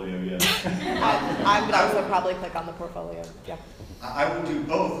portfolio, yes. I would also probably click on the portfolio. Yeah. I will do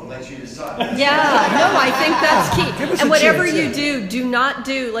both and let you decide. Yeah, no, I think that's key. Give us And a whatever chance, you do not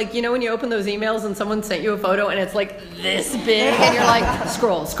do, like, you know when you open those emails and someone sent you a photo and it's like this big and you're like,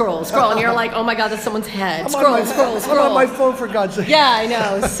 scroll, and you're like, oh my God, that's someone's head. I'm Scroll. on my phone, for God's sake. Yeah, I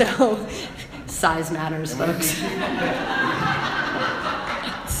know. So size matters, folks.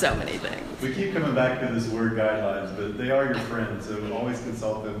 So many things. We keep coming back to this word guidelines, but they are your friends, so always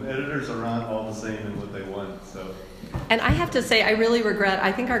consult them. Editors are not all the same in what they want, so. And I have to say, I really regret,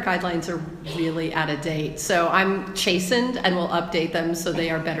 I think our guidelines are really out of date. So I'm chastened and will update them so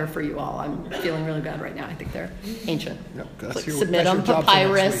they are better for you all. I'm feeling really bad right now. I think they're ancient. Yep, Like submit on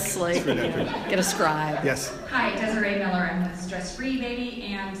papyrus, like, get a scribe. Yes. Hi, Desiree Miller. I'm with Stress Free Baby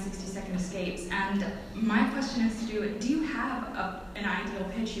and 60 Second Escapes. And my question has to do you have an ideal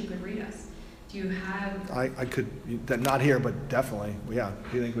pitch you could read us? Do you have... I could, not here, but definitely. Yeah.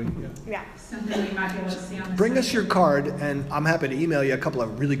 Do you think we... Yeah. Yeah. something we might be able to see on the Bring site? us your card, and I'm happy to email you a couple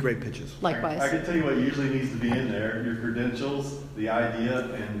of really great pitches. Likewise. I can tell you what usually needs to be in there, your credentials, the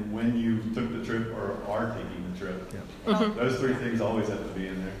idea, and when you took the trip or are taking the trip. Yeah. Mhm. Those three things always have to be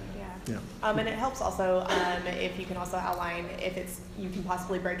in there. Yeah. And it helps also if you can also outline if you can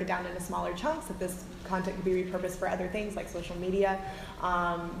possibly break it down into smaller chunks, if this content could be repurposed for other things like social media.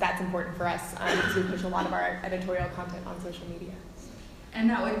 That's important for us because we push a lot of our editorial content on social media. And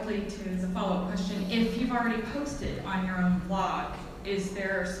that would lead to, as a follow-up question, if you've already posted on your own blog, is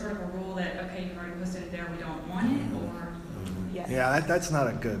there sort of a rule that, okay, you've already posted it there, we don't want it, or? Yes. Yeah, that's not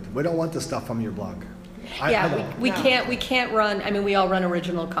a good. We don't want the stuff from your blog. We can't run. I mean, we all run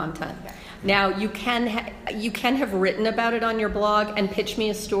original content. Yeah. Now you can have written about it on your blog and pitch me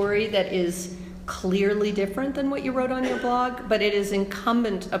a story that is clearly different than what you wrote on your blog, but it is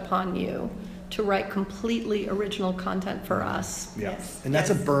incumbent upon you to write completely original content for us. Yeah. Yes. And that's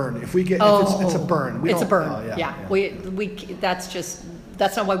a Yes. burn. If we get, it's a burn. It's a burn. Oh, yeah.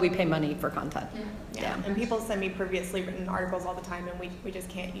 That's not why we pay money for content. Yeah. And people send me previously written articles all the time, and we just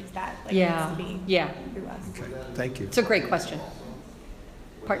can't use that. Like, Yeah. It needs to be Yeah. through us. Okay. Thank you. It's a great question.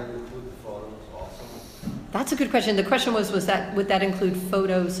 That's a good question. The question was would that include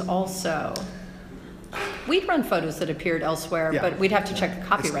photos also? We'd run photos that appeared elsewhere, Yeah. but we'd have to check the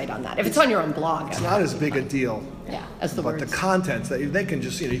copyright on that. If it's on your own blog, It's not as big a deal. Yeah, as the But words. the content, they can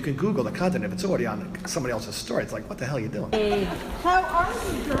just, you can Google the content. If it's already on somebody else's story, it's like, what the hell are you doing? How are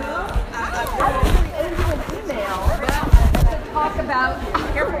you, girl? I actually ended an email to talk about.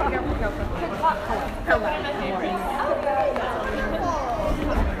 Careful.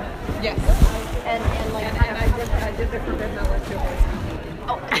 Yes. And like I did the forbidden knowledge too.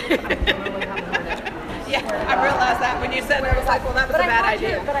 Oh. Yeah, I realized that when you said it, I was like, well, that was a bad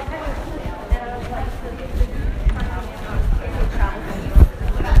idea. But I kind of.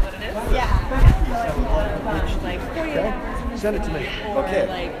 Send it to me. Okay.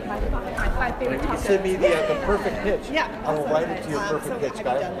 My favorite topic. Send me the perfect pitch. Yeah. I will write it to your perfect pitch,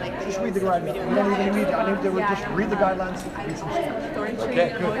 guys. Just read the guidelines. We don't even need, I need to just read the guidelines. Read some stuff. Okay,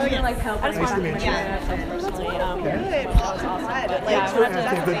 good. Nice to meet you.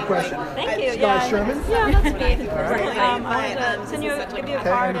 That's a good question. Thank you. Scott Sherman? Yeah, that's me. Send you, give you a Okay,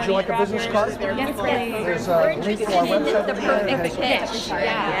 card. and would you like a business card? Yes, please. There's a link to our website. The perfect pitch.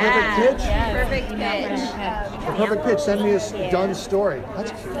 Perfect pitch? Perfect pitch. The perfect pitch. Send me a done story.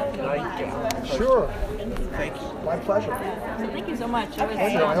 That's cute. Sure. Thank you. My pleasure. Thank you so much.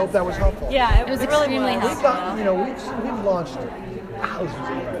 Pleasure. I hope that was helpful. Yeah, it was extremely really We've got, we've launched thousands of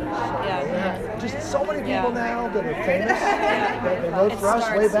writers. Yeah. Just so many people now that are famous. That they wrote for us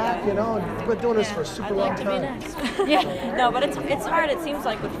way back, you know, and we've been doing this for a super long time. Yeah, no, but it's hard. It seems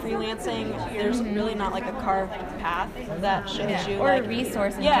like with freelancing, there's really not like a carved path that shows you or like a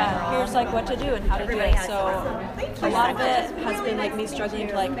resource in yeah, general. here's like what to do and how to do it. So a lot of it has been like me struggling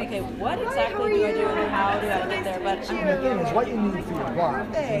to like, okay, what exactly do I do and how do I get there? But The thing is, what you need for your blog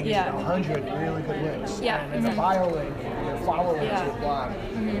is you need Yeah. 100 really good links. Yeah. And then a bio link, your follow links to your blog.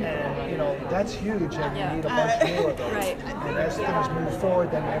 And, you know, that's huge, and you need a bunch more of those. Right. And as things move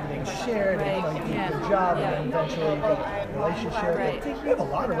forward, then everything's shared, and you know, you do a good job, and then eventually you get a relationship. Right. We have a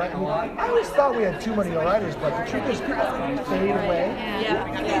lot of writers. I always thought we had too many writers, but the truth is people fade away.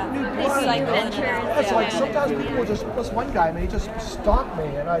 It's like sometimes people will just, this one guy, man, he just stalked me,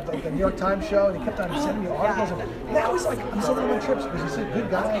 and I like the New York Times show, and he kept on sending me articles, and now he's like, I'm sending him on trips because he's a good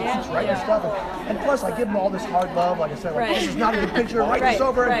guy, he keeps writing stuff, and plus I give him all this hard love, like I said, like, this is not a good picture, write this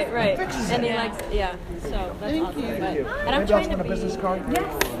over, and fixes it. And he likes, so that's awesome. And I'm Maybe trying I'll to a business card.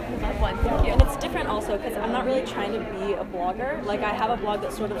 Yes. And it's different also because I'm not really trying to be a blogger. Like I have a blog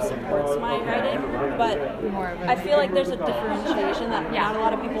that sort of supports my writing, but I feel like there's a differentiation that not a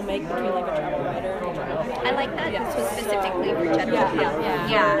lot of people make between like a travel writer and a journalist. I like that. This was specifically for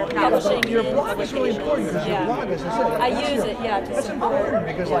general. Publishing Your blog is really important because your blog, as I said, I use it, to that's support. important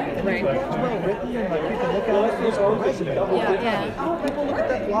because like if your blog's well written and like people look at it, it's a resume. People look at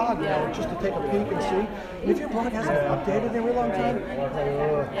that blog, you know, just to take a peek and see. And if your blog hasn't been updated in a real long time,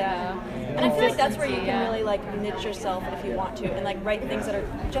 and I feel like that's where you can really like niche yourself if you want to, and like write things that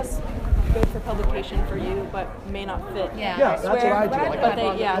are just good for publication for you, but may not fit. That's what I do. Like, but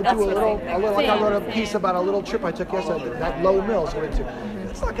they, I that's do what I wrote a piece about a little trip I took yesterday that Low Mills went to.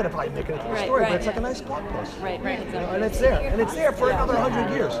 It's not going to probably make it into the story, but it's like a nice blog post. Right, You know, and it's there. And it's there for another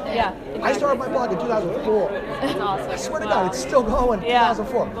 100 years. I started my blog in 2004. That's awesome. I swear to God, it's still going in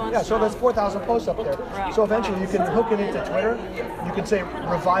 2004. So there's 4,000 posts up there. So eventually you can hook it into Twitter. You can say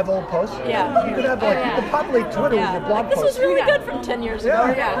revive old posts. You can have like, you can populate Twitter with your blog posts. This was really good from 10 years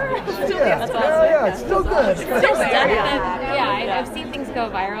ago. That's awesome. It's still good. I've seen things go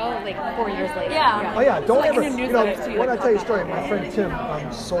viral like 4 years later. Don't ever, you know, when I tell you a story, my friend Tim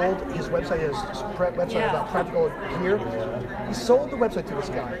sold his website, his website about practical gear. He sold the website to this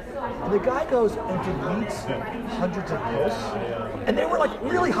guy. And the guy goes and deletes hundreds of posts. And they were like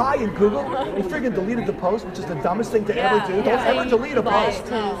really high in Google. He freaking deleted the post, which is the dumbest thing to ever do. Don't ever delete a post.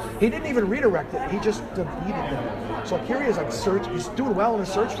 He didn't even redirect it. He just deleted them. So like here he is, like he's doing well in his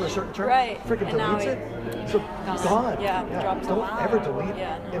search for a certain term. Freaking deletes it. So gone. Don't ever delete.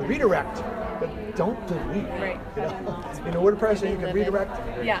 And redirect. But don't delete. You know, in WordPress, you can redirect.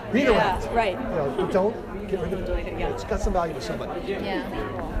 Redirect. Right. You know, don't get rid of it. It's got some value to somebody.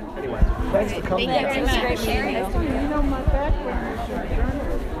 Anyway, thanks for coming. Thank you very much. You know, my background is in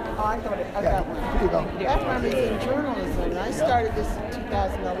journalism. Oh, I got one. Here you go. Background is in journalism, and I started this in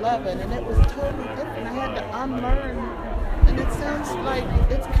 2011, and it was totally different. I had to unlearn, and it sounds like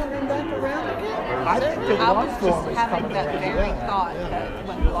it's coming back around again. I think the I long was form just is having coming that back. very thought that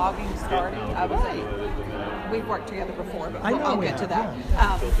when blogging started, I was we've worked together before, but I'll get to that.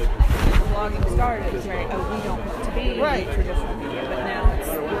 When blogging started, it was very, we don't want to be traditional media, but now it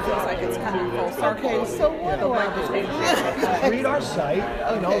feels like it's coming full circle. Okay, so what do I do? Read our site,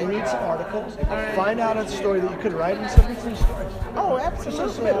 you know, read some articles, find out a story that you could write, and submit some stories. Oh, absolutely.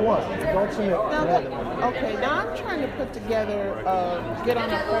 Just submit one. Don't submit now I'm trying to put together, get on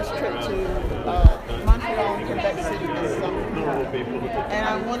a first trip to Montreal and Quebec City this summer. And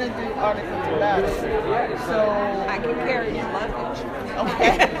I want to do articles about it. So I can carry your luggage.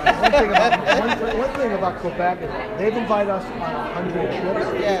 Okay. one thing about Quebec is they've invited us on 100 trips.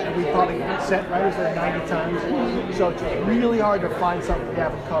 And we probably sent writers there 90 times. So it's really hard to find something we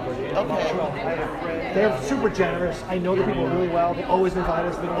haven't covered. They're super generous. I know the people really well. They always invite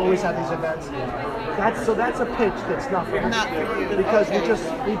us. They always have these events. That's a pitch that's not for us. Not for you. Because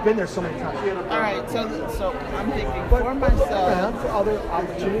we've been there so many times. All right, so I'm thinking but for look myself. around for other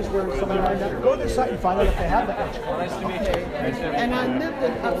opportunities where somebody might not go to the site and find out if they have that much content. Okay. And I lived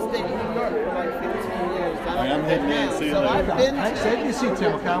in upstate New York for like 15 years. I don't live now. So I've been to... Say you see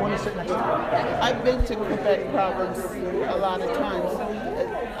Tim, okay? I want to sit next to you. I've been to Quebec province a lot of times. So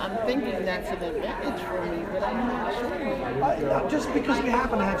I'm thinking that's an advantage for me, but I'm not sure. Just because we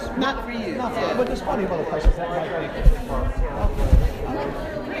happen to have... Not for you. Not for you, but there's plenty of other places that might be.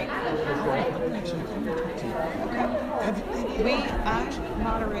 I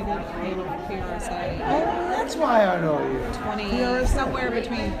moderated a PRSA. Oh, that's why I know you. Somewhere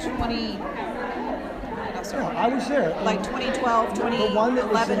between 20. I was there. Like 2012,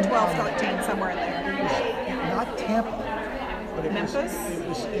 2011, 12, 13, somewhere in there. Not Tampa. Memphis. It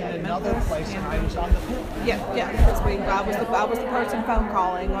was in another place, and I was on the pitch. Yeah. Because I was the person phone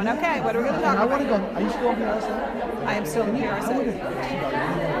calling, going, okay, what are we going to talk about? I want to go. Are you still in the RSA? I am still in the RSA. I would have go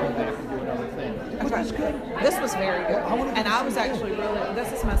back and do another thing. Which was good. This was very good. And I was actually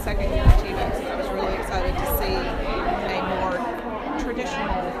this is my second year at TBEX, and I was really excited to see a more traditional,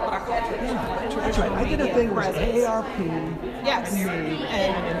 what I call traditional I did a thing with AARP. Yes.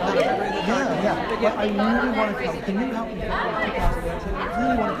 And another. Yeah. I really want to come. Can you help me with 2018? I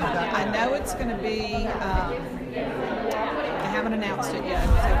really want to come back. I know it's going to be, I haven't announced it yet,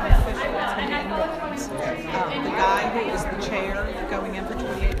 so unofficially it's going to be in New Orleans. The guy who is the chair going in for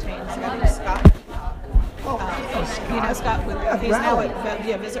 2018 is going to be Scott. You know Scott, he's now at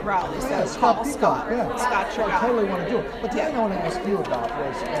Visit Raleigh, so Scott. Scott, I totally want to do it. But the thing I want to ask you about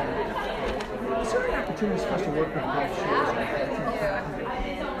was, is there an opportunity for us to work with Hartshorne?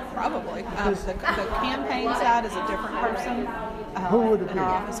 Probably. The campaign side is a different person. Who would it be? In our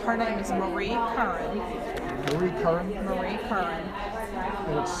office. Her name is Marie Curran. Marie Curran? Marie Curran.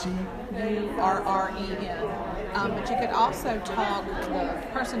 And it's C-U-R-R-E-N. But you could also talk, the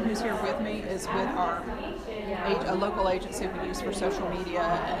person who's here with me is with a local agency we use for social media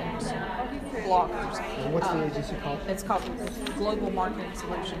and bloggers. And what's the agency called? It's called Global Marketing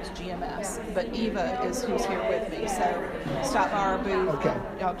Solutions, GMS. But Eva is who's here with me. So stop by our booth. Okay.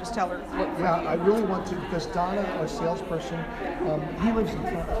 I'll just tell her what. Yeah, I really want to, because Donna, our salesperson, he lives in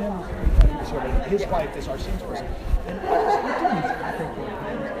Tim. His wife is our salesperson. And we're doing these epic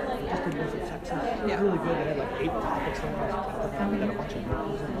campaigns. We just did Visit Texas. It was really good. They had like 8 topics in there. We had a bunch of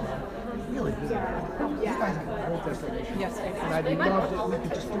videos in there. Really good. You guys have a great destination. Yes. And I'd love that we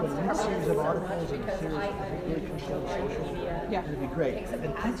could just do a neat series of articles and a series of really controlled social. Yeah. It'd be great.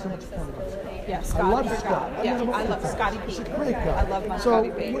 And thanks so much for coming. Yeah, Scott. I love Scott. Yeah, I love Scotty P. He's a great guy. I love my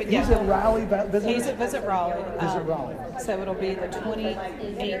Scotty P. But He's at Raleigh Visit? He's at Visit Raleigh. Visit Raleigh. So it'll be the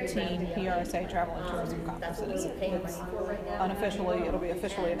 2018 PRSA Travel and Tourism Conference. It's unofficially, it'll be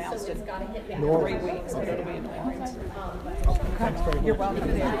officially announced in 3 weeks, but it'll be in New Orleans. Thanks very much. You're welcome.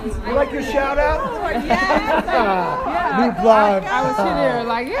 You like your shout out? Oh, yeah. New blog. I was sitting there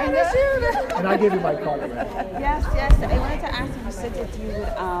like, yeah, and I gave you my card. Yes. I wanted to ask you said that you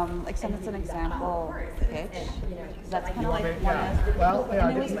would like send us an example pitch. That's kind of like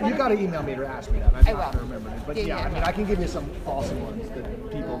you got to email me to ask me that. I'm not remembering it, but I mean, I can give you some awesome ones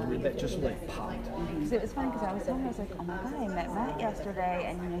that people that just like popped. So it was funny because I was telling her, I was like, oh my god, I met Matt yesterday,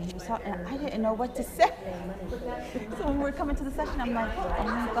 and he was talking, and I didn't know what to say. So when we were coming to the session, I'm like, oh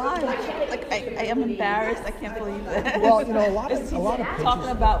my god, like I am embarrassed. I can't believe this. Well, a lot of pitches, talking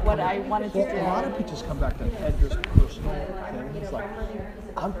about what I wanted to do. A lot of pitches come back to Edgar's personal things. Like,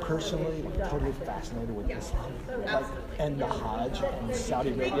 I'm personally totally fascinated with Islam, and the Hajj and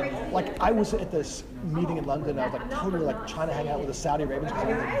Saudi Arabia. Like, I was at this meeting in London, and I was totally trying to hang out with the Saudi Arabians because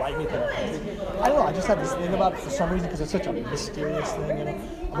they didn't invite me to their country. I don't know. I just had this thing about it for some reason because it's such a mysterious thing.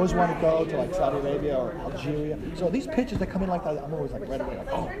 I always want to go to Saudi Arabia or Algeria. So these pitches that come in like that, I'm always right away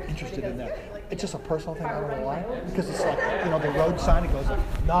interested in that. It's just a personal thing. I don't know why. Because it's the road sign. It goes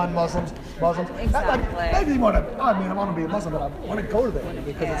non-Muslims, Muslims. Exactly. Maybe you want to. I mean, I want to be a Muslim, but I want to go to there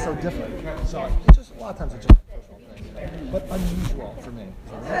because it's so different. So it's just a lot of times it's just a personal thing, but unusual for me.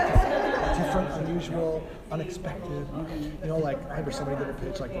 Different, unusual, unexpected. I remember somebody did a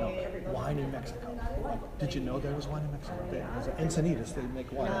pitch wine in Mexico. Did you know there was wine in Mexico? There's Encinitas, they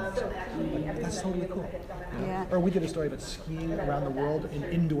make wine in Mexico. That's totally cool. Yeah. Or we did a story about skiing around the world in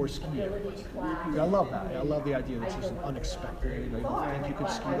indoor ski areas. I love that. I love the idea that it's just unexpected. You don't think you could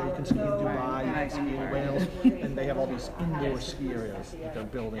ski there. You can ski in Dubai, you can ski in Wales, and they have all these indoor ski areas that they're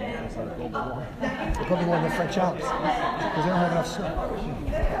building because of global warming. They're building one in the French Alps because they don't have enough snow.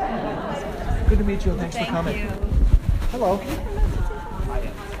 Good to meet you, and thanks for coming. You. Hello.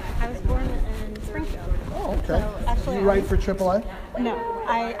 I was born in Springfield. Oh, okay. So actually, you write for AAA? No,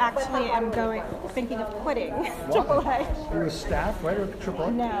 I actually am thinking of quitting AAA. You're a staff writer at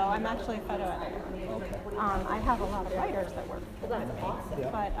AAA? No, I'm actually a photo editor. Okay. I have a lot of writers that work for me,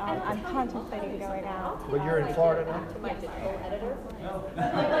 but I'm contemplating going out. But you're in Florida now?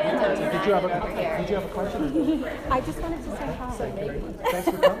 Yes. Did you have a question? I just wanted to say hi. Thanks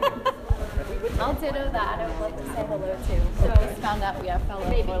for coming. I'll ditto that. I would like to say hello too. So I just found out we have fellow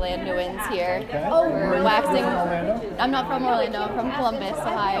Orlandoans here. Okay. We're waxing. Orlando? I'm not from Orlando. I'm from Columbus,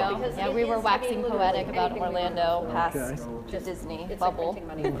 Ohio. Yeah, we were waxing poetic about Orlando past the Disney bubble.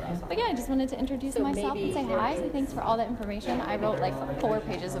 But yeah, I just wanted to introduce myself and say hi. So thanks for all that information. I wrote 4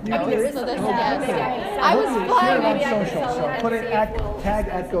 pages of notes. So this, I was flying. On social, so put it tag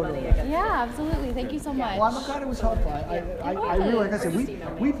at GoNOMAD. Yeah, absolutely. Thank you so much. Well, I'm glad it was helpful. I really, like I said,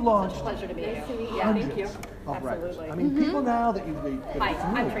 we've launched to meet you. hundreds Thank you. of writers. Absolutely. I mean, people now that you meet. Hi,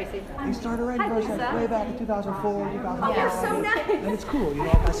 I'm Tracey. They started writing Hi, versions Lisa. way back in 2004, 2005. Oh, you're so nice. And it's cool, you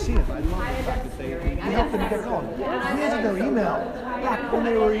know, I see it. I love the fact that they help them get going. He has their email back when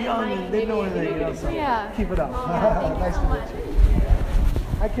they were young and didn't know anything, you know, so keep it up. Nice to meet you.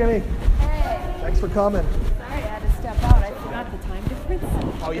 Hi, Kimmy. Hey. Thanks for coming. Sorry, I had to step out. I forgot the time difference.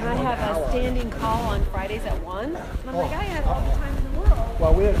 Oh, yeah, and I have a standing call on Fridays at 1. And I'm like, I had all the time in the world.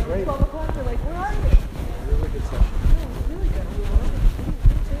 Well, we had a great 12 o'clock, they're like, where are you? really good session. No, it was really good. I mean, me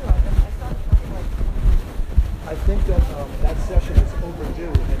too. I saw the time like... I think that that session is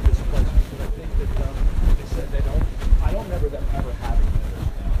overdue in this place because I think that they said they don't. I don't remember them ever having editors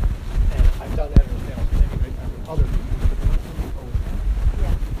panel, and I've done editors panels anyway with other meetings, but they're really over.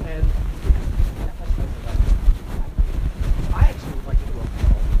 Yeah. And I actually would like to do a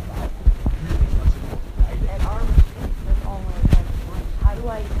panel about really what's involved in writing. And our mistake, that's all we're trying to find. How do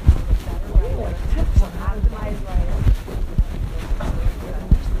I become a better writer? Like tips on how to Optimize writer.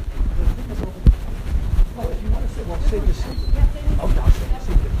 Well, if you want to say, well, save your seat.